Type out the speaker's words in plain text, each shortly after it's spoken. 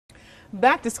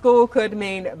Back to school could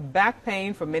mean back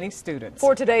pain for many students.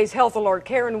 For today's Health Alert,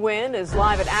 Karen Wynn is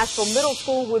live at Asheville Middle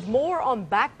School with more on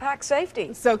backpack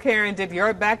safety. So Karen, did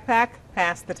your backpack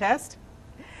pass the test?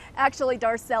 Actually,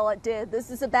 Darcella did.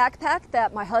 This is a backpack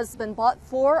that my husband bought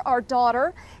for our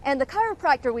daughter, and the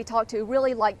chiropractor we talked to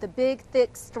really liked the big,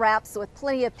 thick straps with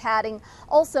plenty of padding.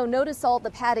 Also, notice all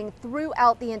the padding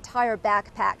throughout the entire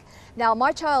backpack. Now,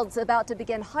 my child's about to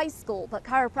begin high school, but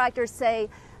chiropractors say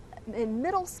in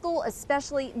middle school,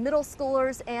 especially middle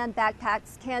schoolers, and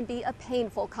backpacks can be a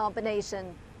painful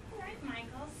combination.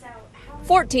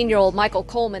 14-year-old Michael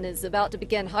Coleman is about to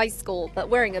begin high school, but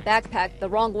wearing a backpack the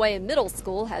wrong way in middle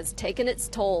school has taken its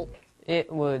toll.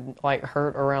 It would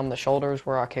hurt around the shoulders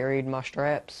where I carried my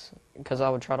straps because I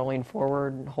would try to lean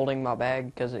forward holding my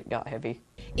bag because it got heavy.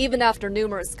 Even after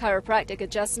numerous chiropractic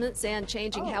adjustments and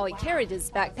changing how he carried his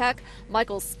backpack,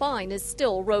 Michael's spine is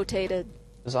still rotated.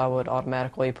 I would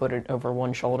automatically put it over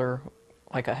one shoulder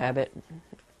like a habit,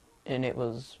 and it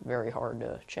was very hard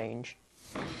to change.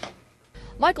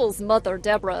 Michael's mother,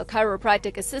 Deborah, a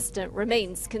chiropractic assistant,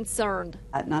 remains concerned.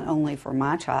 Not only for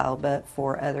my child, but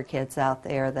for other kids out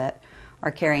there that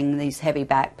are carrying these heavy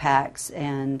backpacks,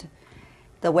 and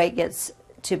the weight gets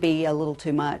to be a little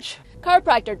too much.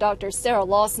 Chiropractor Dr. Sara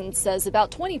Lawson says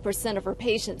about 20% of her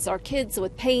patients are kids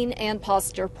with pain and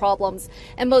posture problems,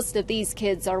 and most of these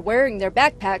kids are wearing their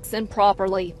backpacks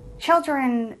improperly.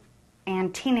 Children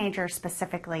and teenagers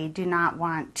specifically do not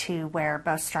want to wear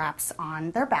bow straps on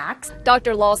their backs.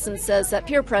 Dr. Lawson says that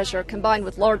peer pressure combined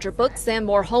with larger books and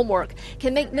more homework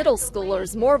can make middle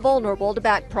schoolers more vulnerable to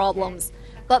back problems.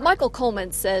 But Michael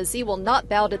Coleman says he will not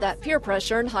bow to that peer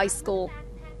pressure in high school.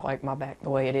 Like my back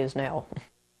the way it is now.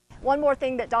 One more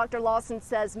thing that Dr. Lawson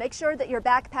says, make sure that your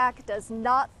backpack does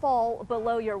not fall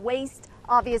below your waist.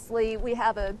 Obviously, we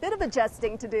have a bit of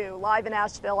adjusting to do. Live in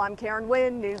Asheville, I'm Karen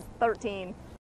Wynn, News 13.